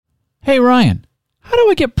Hey Ryan, how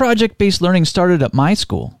do I get project-based learning started at my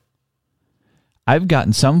school? I've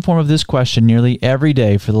gotten some form of this question nearly every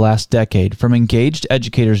day for the last decade from engaged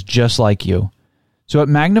educators just like you. So at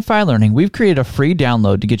Magnify Learning, we've created a free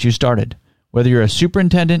download to get you started. Whether you're a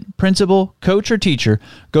superintendent, principal, coach, or teacher,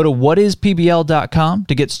 go to whatispbl.com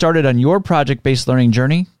to get started on your project-based learning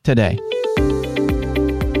journey today.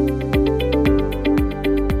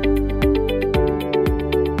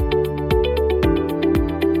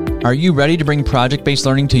 Are you ready to bring project-based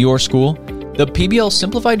learning to your school? The PBL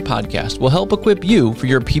Simplified podcast will help equip you for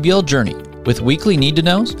your PBL journey with weekly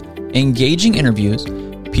need-to-knows, engaging interviews,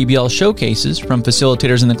 PBL showcases from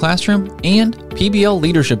facilitators in the classroom, and PBL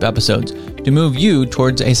leadership episodes to move you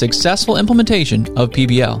towards a successful implementation of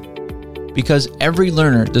PBL. Because every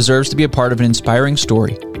learner deserves to be a part of an inspiring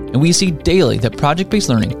story, and we see daily that project-based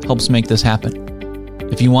learning helps make this happen.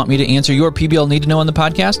 If you want me to answer your PBL need-to-know on the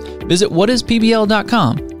podcast, visit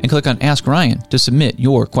whatispbl.com and click on Ask Ryan to submit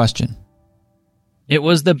your question. It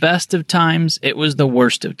was the best of times. It was the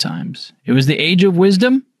worst of times. It was the age of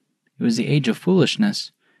wisdom. It was the age of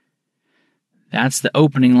foolishness. That's the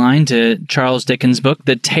opening line to Charles Dickens' book,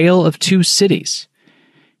 The Tale of Two Cities.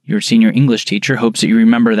 Your senior English teacher hopes that you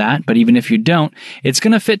remember that, but even if you don't, it's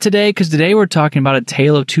going to fit today because today we're talking about a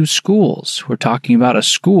tale of two schools. We're talking about a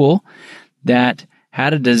school that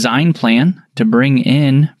had a design plan to bring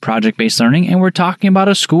in project-based learning, and we're talking about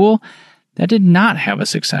a school that did not have a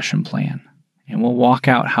succession plan. And we'll walk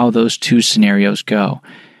out how those two scenarios go.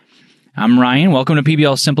 I'm Ryan. Welcome to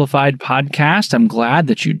PBL Simplified Podcast. I'm glad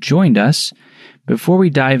that you joined us. Before we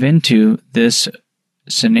dive into this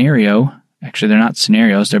scenario, actually they're not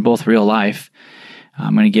scenarios, they're both real life.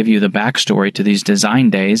 I'm going to give you the backstory to these design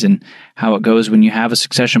days and how it goes when you have a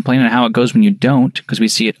succession plan and how it goes when you don't, because we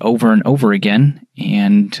see it over and over again,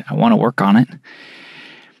 and I want to work on it.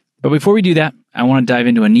 But before we do that, I want to dive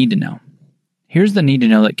into a need to know. Here's the need to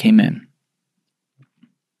know that came in.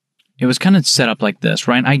 It was kind of set up like this,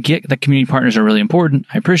 right? I get that community partners are really important.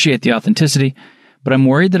 I appreciate the authenticity, but I'm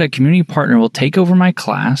worried that a community partner will take over my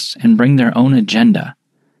class and bring their own agenda.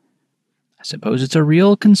 I suppose it's a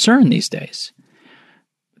real concern these days.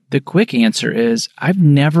 The quick answer is I've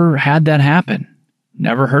never had that happen.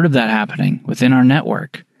 Never heard of that happening within our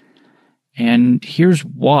network. And here's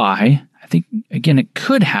why. I think, again, it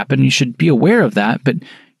could happen. You should be aware of that, but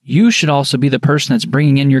you should also be the person that's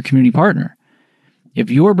bringing in your community partner. If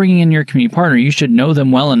you're bringing in your community partner, you should know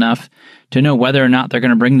them well enough to know whether or not they're going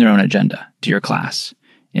to bring their own agenda to your class.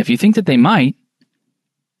 If you think that they might,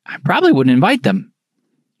 I probably wouldn't invite them,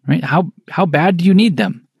 right? How bad do you need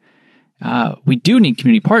them? We do need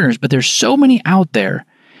community partners, but there's so many out there,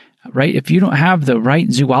 right? If you don't have the right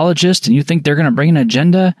zoologist and you think they're going to bring an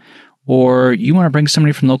agenda, or you want to bring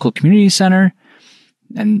somebody from the local community center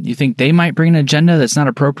and you think they might bring an agenda that's not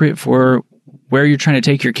appropriate for where you're trying to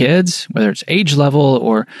take your kids, whether it's age level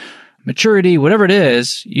or maturity, whatever it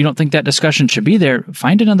is, you don't think that discussion should be there,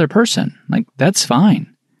 find another person. Like, that's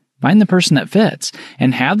fine. Find the person that fits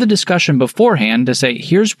and have the discussion beforehand to say,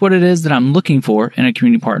 here's what it is that I'm looking for in a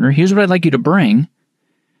community partner. Here's what I'd like you to bring.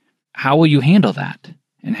 How will you handle that?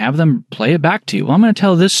 And have them play it back to you. Well, I'm going to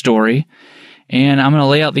tell this story and I'm going to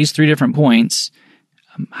lay out these 3 different points.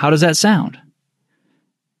 How does that sound?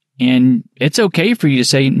 And it's okay for you to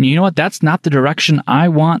say, you know what, that's not the direction I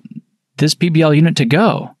want this PBL unit to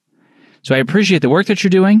go. So I appreciate the work that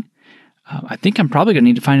you're doing. I think I'm probably going to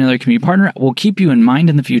need to find another community partner. We'll keep you in mind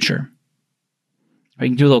in the future. Or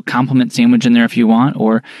you can do a little compliment sandwich in there if you want,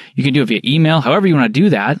 or you can do it via email, however you want to do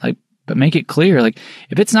that. But make it clear, if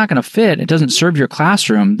it's not going to fit, it doesn't serve your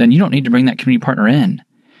classroom, then you don't need to bring that community partner in.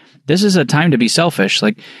 This is a time to be selfish.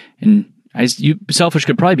 Selfish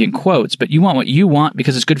could probably be in quotes, but you want what you want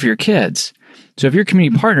because it's good for your kids. So if your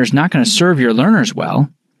community partner is not going to serve your learners well,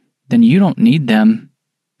 then you don't need them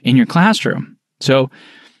in your classroom. So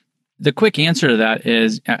the quick answer to that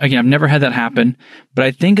is, again, I've never had that happen, but I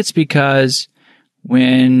think it's because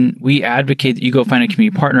when we advocate that you go find a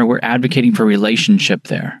community partner, we're advocating for a relationship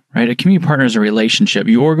there, right? A community partner is a relationship.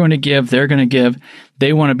 You're going to give, they're going to give.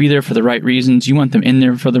 They want to be there for the right reasons. You want them in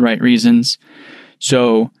there for the right reasons.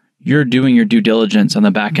 So you're doing your due diligence on the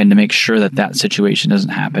back end to make sure that that situation doesn't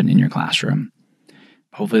happen in your classroom.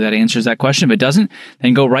 Hopefully that answers that question. If it doesn't,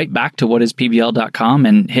 then go right back to whatispbl.com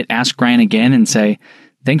and hit Ask Ryan again and say,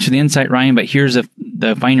 thanks for the insight, Ryan, but here's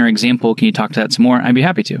the finer example. Can you talk to that some more? I'd be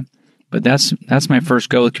happy to. But that's my first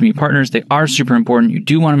go with community partners. They are super important. You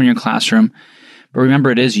do want them in your classroom. But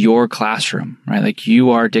remember, it is your classroom, right?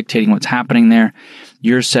 You are dictating what's happening there.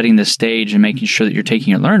 You're setting the stage and making sure that you're taking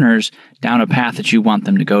your learners down a path that you want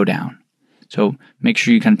them to go down. So make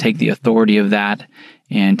sure you kind of take the authority of that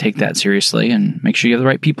and take that seriously and make sure you have the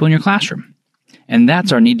right people in your classroom. And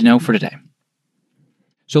that's our need to know for today.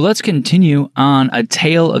 So let's continue on A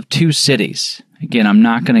Tale of Two Cities. Again, I'm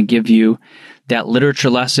not going to give you that literature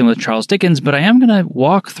lesson with Charles Dickens, but I am going to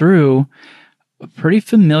walk through a pretty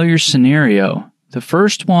familiar scenario. The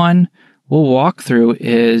first one we'll walk through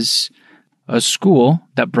is a school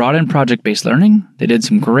that brought in project-based learning. They did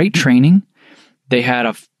some great training. They had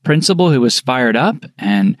a principal who was fired up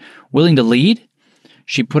and willing to lead.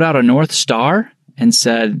 She put out a North Star and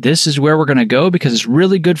said, this is where we're going to go because it's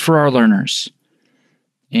really good for our learners.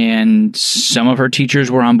 And some of her teachers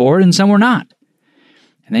were on board and some were not.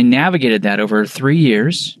 And they navigated that over 3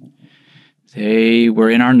 years. They were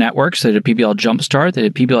in our networks. They did PBL Jumpstart. They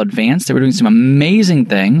did PBL Advanced. They were doing some amazing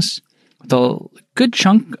things with a good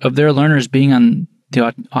chunk of their learners being on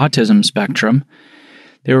the autism spectrum.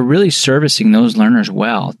 They were really servicing those learners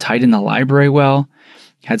well, tied in the library well,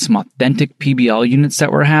 had some authentic PBL units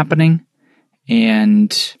that were happening,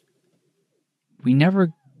 and we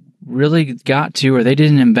never really got to, or they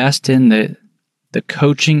didn't invest in the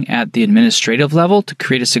coaching at the administrative level to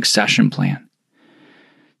create a succession plan.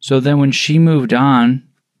 So then when she moved on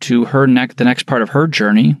to the next part of her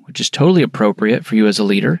journey, which is totally appropriate for you as a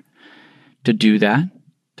leader to do that,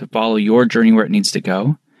 to follow your journey where it needs to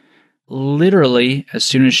go, literally, as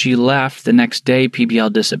soon as she left, the next day,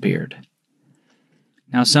 PBL disappeared.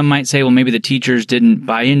 Now, some might say, well, maybe the teachers didn't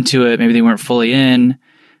buy into it. Maybe they weren't fully in.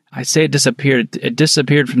 I say it disappeared. It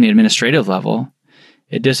disappeared from the administrative level.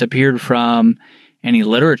 It disappeared from any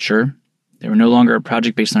literature. They were no longer a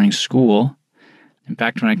project-based learning school. In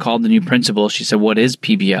fact, when I called the new principal, she said, what is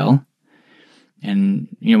PBL? And,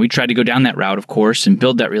 we tried to go down that route, of course, and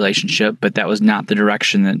build that relationship, but that was not the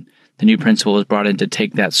direction that the new principal was brought in to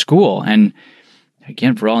take that school. And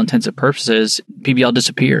again, for all intents and purposes, PBL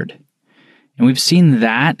disappeared. And we've seen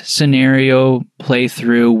that scenario play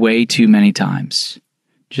through way too many times.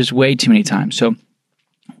 Just way too many times. So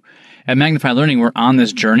at Magnify Learning, we're on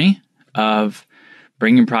this journey of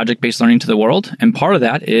bringing project-based learning to the world. And part of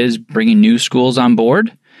that is bringing new schools on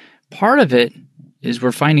board. Part of it is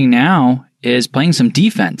we're finding now is playing some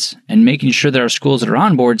defense and making sure that our schools that are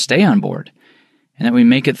on board stay on board and that we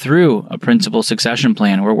make it through a principal succession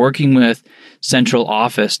plan. We're working with central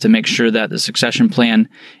office to make sure that the succession plan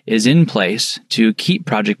is in place to keep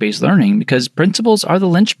project-based learning because principals are the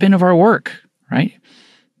linchpin of our work, right?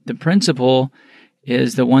 The principal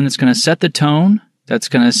is the one that's going to set the tone, that's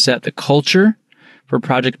going to set the culture for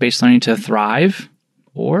project-based learning to thrive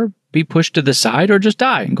or be pushed to the side or just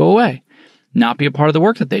die and go away, not be a part of the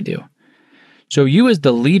work that they do. So you as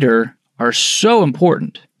the leader are so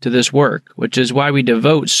important to this work, which is why we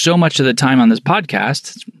devote so much of the time on this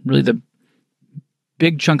podcast. It's really the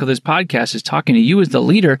big chunk of this podcast is talking to you as the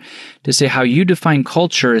leader to say how you define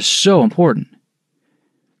culture is so important,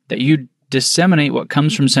 that you disseminate what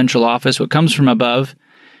comes from central office, what comes from above,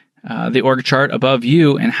 the org chart above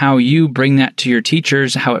you, and how you bring that to your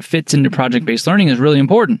teachers, how it fits into project-based learning is really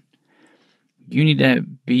important. You need to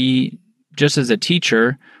be, just as a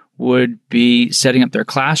teacher would be setting up their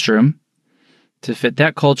classroom to fit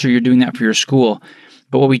that culture, you're doing that for your school.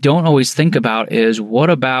 But what we don't always think about is, what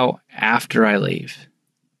about after I leave?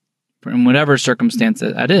 In whatever circumstance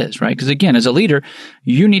that is, right? Because again, as a leader,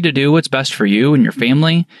 you need to do what's best for you and your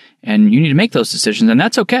family, and you need to make those decisions, and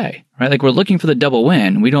that's okay, right? Like, we're looking for the double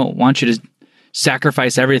win. We don't want you to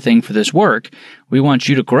sacrifice everything for this work. We want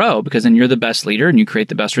you to grow because then you're the best leader and you create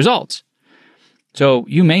the best results. So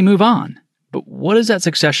you may move on, but what does that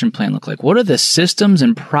succession plan look like? What are the systems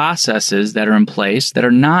and processes that are in place that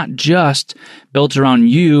are not just built around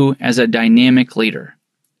you as a dynamic leader?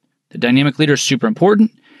 The dynamic leader is super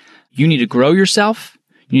important. You need to grow yourself.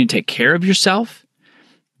 You need to take care of yourself.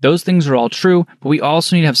 Those things are all true, but we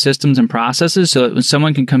also need to have systems and processes so that when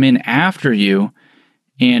someone can come in after you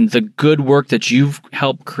and the good work that you've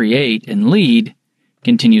helped create and lead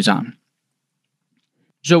continues on.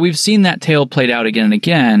 So we've seen that tale played out again and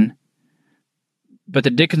again, but the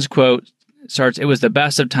Dickens quote starts, "It was the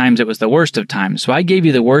best of times, it was the worst of times." So I gave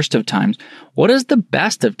you the worst of times. What does the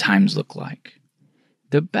best of times look like?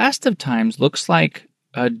 The best of times looks like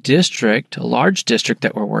a district, a large district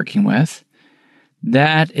that we're working with,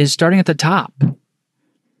 that is starting at the top.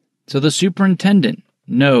 So the superintendent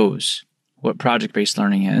knows what project-based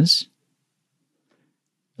learning is,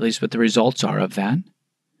 at least what the results are of that.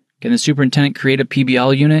 Can the superintendent create a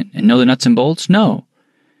PBL unit and know the nuts and bolts? No.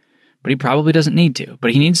 But he probably doesn't need to.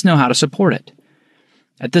 But he needs to know how to support it.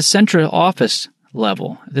 At the central office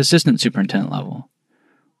level, the assistant superintendent level,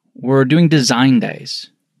 we're doing design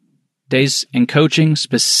days and coaching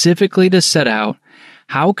specifically to set out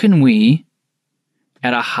how can we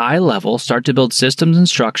at a high level, start to build systems and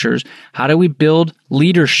structures. How do we build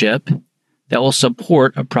leadership that will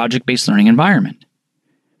support a project-based learning environment?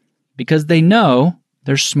 Because they know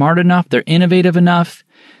they're smart enough, they're innovative enough,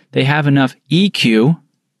 they have enough EQ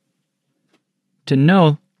to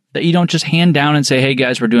know that you don't just hand down and say, hey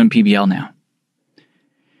guys, we're doing PBL now.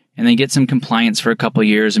 And they get some compliance for a couple of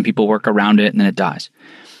years and people work around it and then it dies.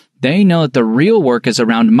 They know that the real work is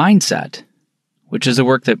around mindset, which is the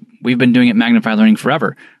work that we've been doing at Magnify Learning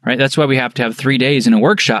forever, right? That's why we have to have 3 days in a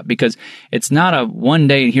workshop, because it's not a 1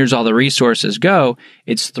 day and here's all the resources go.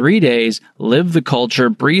 It's 3 days, live the culture,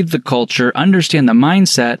 breathe the culture, understand the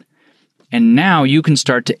mindset, and now you can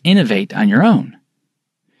start to innovate on your own.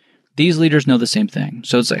 These leaders know the same thing.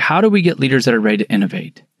 So it's like, how do we get leaders that are ready to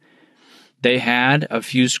innovate? They had a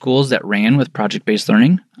few schools that ran with project-based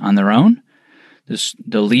learning on their own.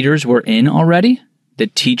 The leaders were in already. The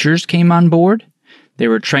teachers came on board. They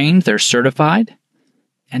were trained, they're certified.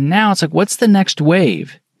 And now it's like, what's the next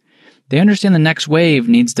wave? They understand the next wave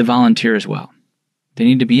needs to volunteer as well. They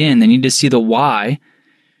need to be in. They need to see the why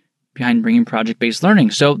behind bringing project-based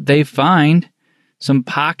learning. So they find some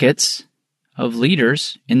pockets of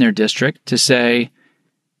leaders in their district to say,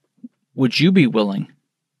 would you be willing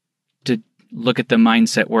to look at the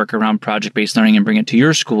mindset work around project-based learning and bring it to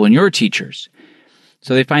your school and your teachers?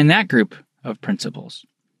 So they find that group of principals.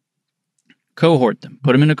 Cohort them,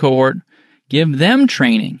 put them in a cohort, give them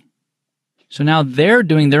training. So now they're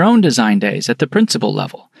doing their own design days at the principal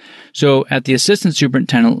level. So at the assistant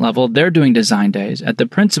superintendent level, they're doing design days. At the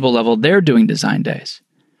principal level, they're doing design days.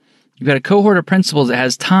 You've got a cohort of principals that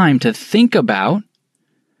has time to think about,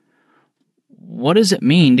 what does it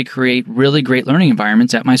mean to create really great learning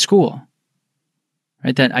environments at my school?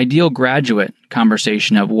 Right? That ideal graduate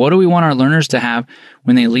conversation of, what do we want our learners to have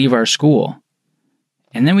when they leave our school?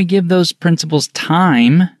 And then we give those principals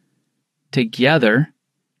time together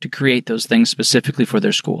to create those things specifically for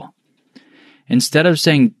their school. Instead of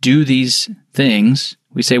saying, do these things,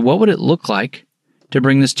 we say, what would it look like to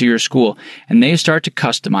bring this to your school? And they start to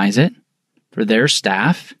customize it for their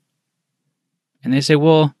staff. And they say,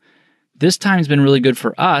 well, this time's been really good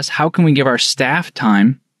for us. How can we give our staff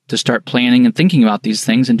time to start planning and thinking about these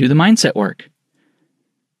things and do the mindset work?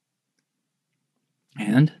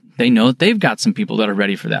 And they know that they've got some people that are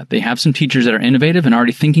ready for that. They have some teachers that are innovative and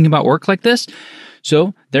already thinking about work like this.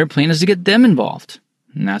 So their plan is to get them involved.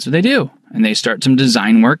 And that's what they do. And they start some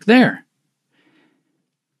design work there.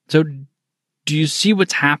 So do you see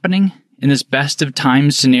what's happening in this best of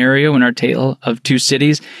times scenario in our tale of two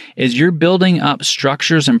cities? Is you're building up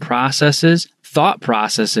structures and processes, thought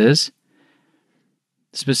processes,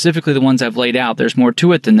 specifically the ones I've laid out. There's more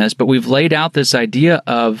to it than this, but we've laid out this idea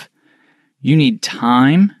of you need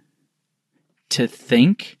time to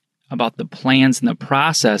think about the plans and the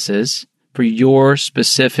processes for your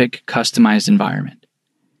specific customized environment.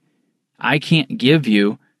 I can't give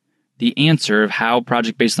you the answer of how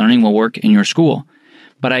project-based learning will work in your school,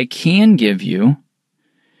 but I can give you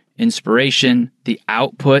inspiration, the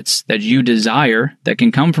outputs that you desire that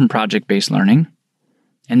can come from project-based learning,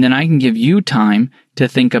 and then I can give you time to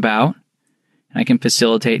think about, and I can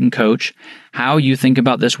facilitate and coach how you think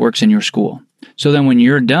about this works in your school. So then when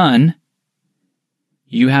you're done,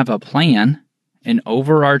 you have a plan, an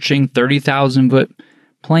overarching 30,000-foot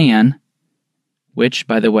plan, which,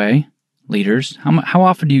 by the way, leaders, how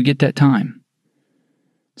often do you get that time?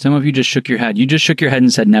 Some of you just shook your head. You just shook your head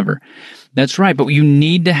and said never. That's right, but you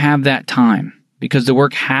need to have that time because the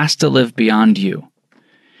work has to live beyond you.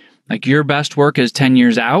 Like your best work is 10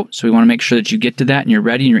 years out, so we want to make sure that you get to that and you're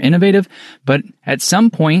ready and you're innovative. But at some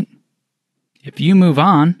point, if you move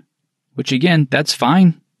on, which again, that's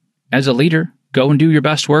fine as a leader, go and do your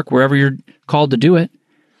best work wherever you're called to do it,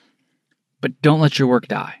 but don't let your work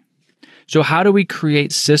die. So how do we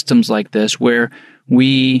create systems like this where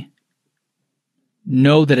we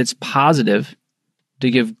know that it's positive to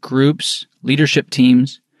give groups, leadership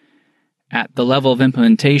teams at the level of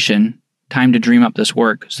implementation time to dream up this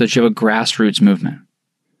work so that you have a grassroots movement?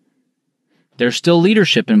 There's still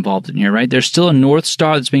leadership involved in here, right? There's still a North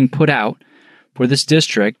Star that's being put out for this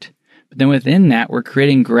district. But then within that, we're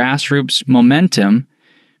creating grassroots momentum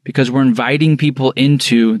because we're inviting people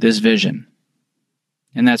into this vision.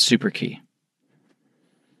 And that's super key.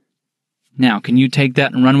 Now, can you take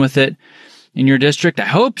that and run with it in your district? I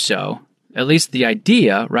hope so. At least the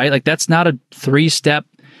idea, right? Like that's not a 3-step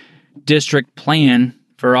district plan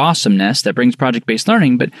for awesomeness that brings project-based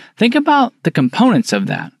learning, but think about the components of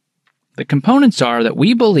that. The components are that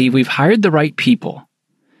we believe we've hired the right people.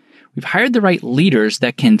 We've hired the right leaders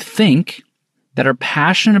that can think, that are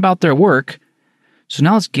passionate about their work. So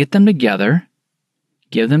now let's get them together,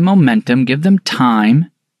 give them momentum, give them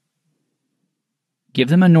time, give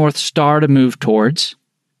them a North Star to move towards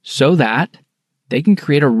so that they can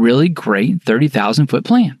create a really great 30,000-foot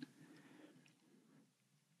plan.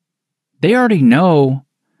 They already know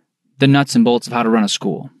the nuts and bolts of how to run a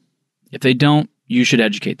school. If they don't, you should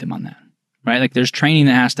educate them on that, right? Like there's training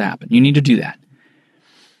that has to happen. You need to do that.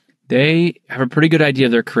 They have a pretty good idea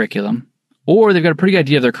of their curriculum, or they've got a pretty good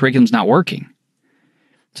idea of their curriculum's not working.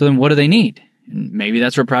 So then what do they need? And maybe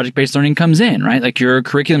that's where project-based learning comes in, right? Like your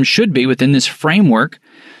curriculum should be within this framework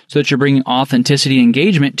so that you're bringing authenticity and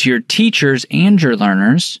engagement to your teachers and your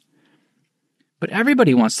learners. But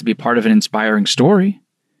everybody wants to be part of an inspiring story.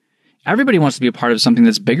 Everybody wants to be a part of something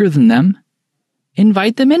that's bigger than them.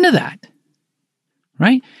 Invite them into that,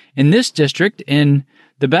 right? In this district, in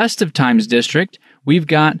the Best of Times district, we've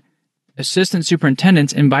got assistant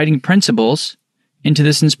superintendents inviting principals into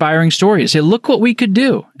this inspiring story to say, look what we could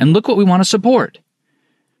do and look what we want to support.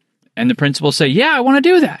 And the principals say, yeah, I want to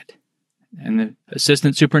do that. And the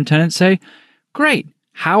assistant superintendents say, great,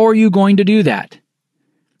 how are you going to do that?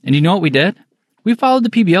 And you know what we did? We followed the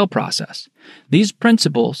PBL process. These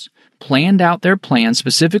principals planned out their plans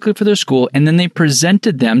specifically for their school, and then they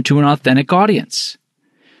presented them to an authentic audience.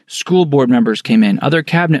 School board members came in, other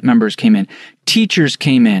cabinet members came in, teachers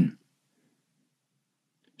came in.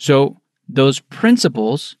 So those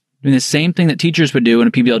principals doing the same thing that teachers would do in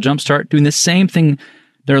a PBL Jumpstart, doing the same thing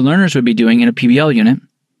their learners would be doing in a PBL unit,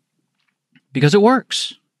 because it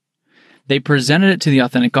works. They presented it to the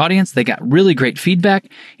authentic audience. They got really great feedback.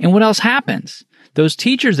 And what else happens? Those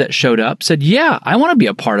teachers that showed up said, yeah, I want to be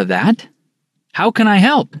a part of that. How can I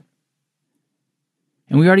help?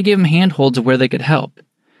 And we already gave them handholds of where they could help.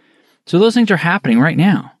 So those things are happening right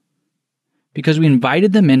now because we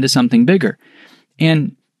invited them into something bigger.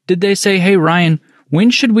 And did they say, hey, Ryan, when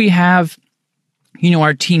should we have,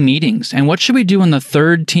 our team meetings? And what should we do in the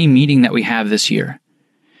third team meeting that we have this year?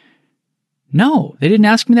 No, they didn't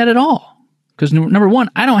ask me that at all. Because number one,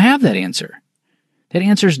 I don't have that answer. That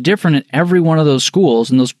answer is different at every one of those schools,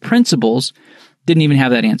 and those principals didn't even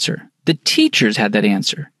have that answer. The teachers had that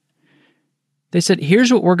answer. They said,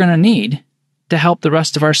 here's what we're going to need to help the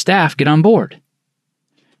rest of our staff get on board.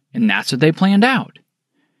 And that's what they planned out.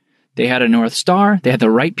 They had a North Star. They had the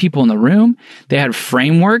right people in the room. They had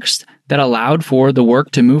frameworks that allowed for the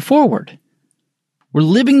work to move forward. We're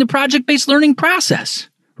living the project-based learning process,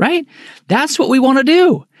 right? That's what we want to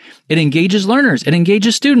do. It engages learners. It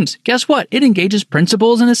engages students. Guess what? It engages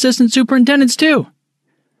principals and assistant superintendents too.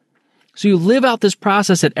 So you live out this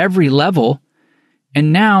process at every level,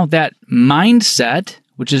 and now that mindset,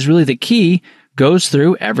 which is really the key, goes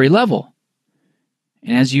through every level.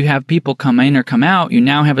 And as you have people come in or come out, you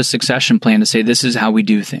now have a succession plan to say, this is how we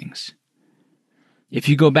do things. If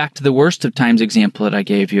you go back to the worst of times example that I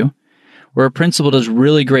gave you, where a principal does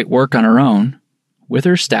really great work on her own with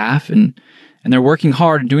her staff, and they're working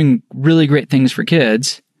hard and doing really great things for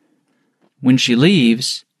kids, when she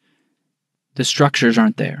leaves, the structures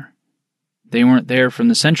aren't there. They weren't there from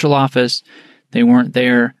the central office. They weren't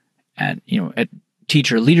there at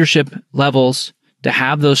teacher leadership levels to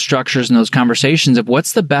have those structures and those conversations of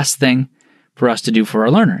what's the best thing for us to do for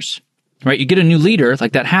our learners, right? You get a new leader,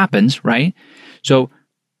 like that happens, right? So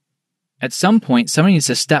at some point, somebody needs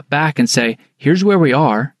to step back and say, here's where we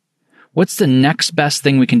are. What's the next best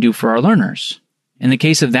thing we can do for our learners? In the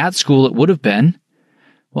case of that school, it would have been,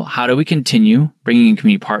 well, how do we continue bringing in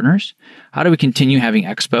community partners? How do we continue having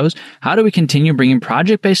expos? How do we continue bringing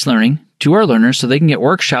project-based learning to our learners so they can get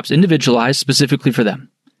workshops individualized specifically for them?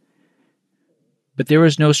 But there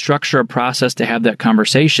was no structure or process to have that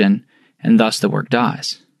conversation, and thus the work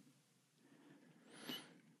dies.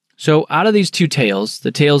 So out of these two tales,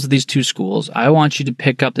 the tales of these two schools, I want you to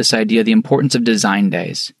pick up this idea of the importance of design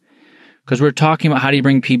days. Because we're talking about how do you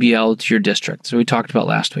bring PBL to your district. So we talked about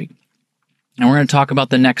last week. And we're going to talk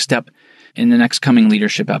about the next step in the next coming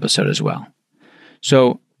leadership episode as well.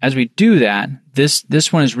 So as we do that,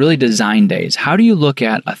 this one is really design days. How do you look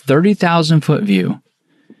at a 30,000-foot view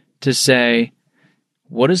to say,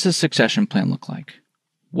 what does the succession plan look like?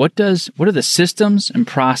 What do the systems and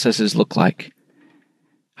processes look like?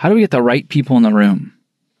 How do we get the right people in the room?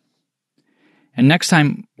 And next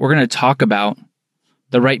time, we're going to talk about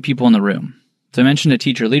the right people in the room. So I mentioned a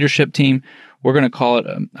teacher leadership team. We're going to call it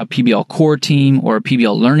a PBL core team or a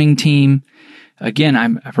PBL learning team. Again, I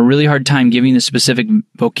have a really hard time giving the specific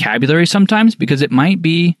vocabulary sometimes because it might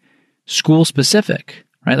be school specific,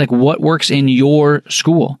 right? Like what works in your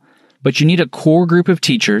school. But you need a core group of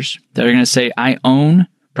teachers that are going to say, I own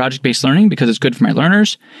project-based learning because it's good for my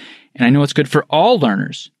learners, and I know it's good for all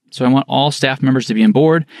learners. So I want all staff members to be on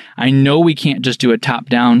board. I know we can't just do a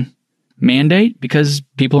top-down mandate because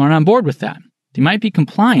people aren't on board with that. They might be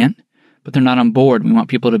compliant, but they're not on board. We want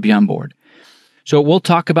people to be on board. So we'll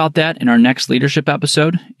talk about that in our next leadership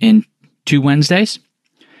episode in 2 Wednesdays.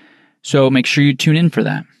 So make sure you tune in for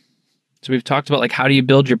that. So we've talked about like how do you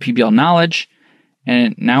build your PBL knowledge,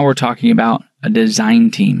 and now we're talking about a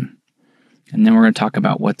design team. And then we're going to talk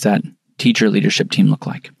about what's that teacher leadership team look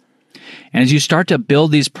like. And as you start to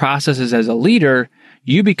build these processes as a leader,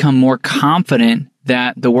 you become more confident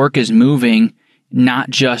that the work is moving, not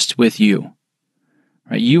just with you.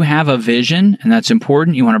 Right? You have a vision, and that's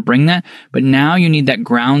important. You want to bring that. But now you need that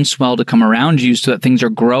groundswell to come around you so that things are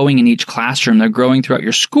growing in each classroom. They're growing throughout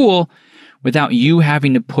your school without you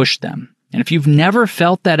having to push them. And if you've never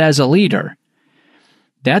felt that as a leader,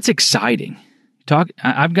 that's exciting.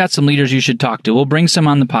 I've got some leaders you should talk to. We'll bring some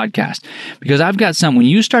on the podcast because I've got some. When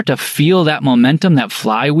you start to feel that momentum, that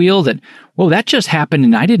flywheel, that, whoa, that just happened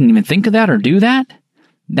and I didn't even think of that or do that.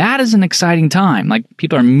 That is an exciting time. Like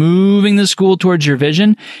people are moving the school towards your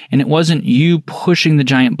vision and it wasn't you pushing the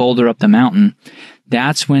giant boulder up the mountain.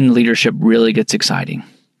 That's when leadership really gets exciting.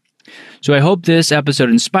 So I hope this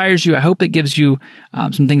episode inspires you. I hope it gives you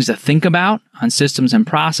some things to think about on systems and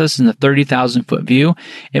process in the 30,000-foot view.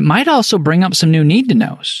 It might also bring up some new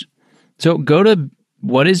need-to-knows. So go to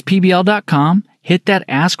whatispbl.com, hit that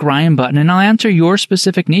Ask Ryan button, and I'll answer your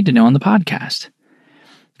specific need-to-know on the podcast.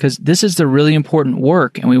 Because this is the really important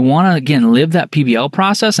work, and we want to, again, live that PBL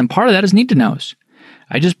process, and part of that is need-to-knows.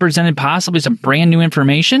 I just presented possibly some brand new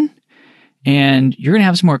information, and you're going to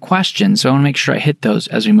have some more questions, so I want to make sure I hit those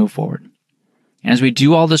as we move forward. And as we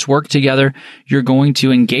do all this work together, you're going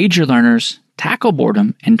to engage your learners, tackle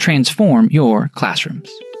boredom, and transform your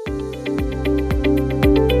classrooms.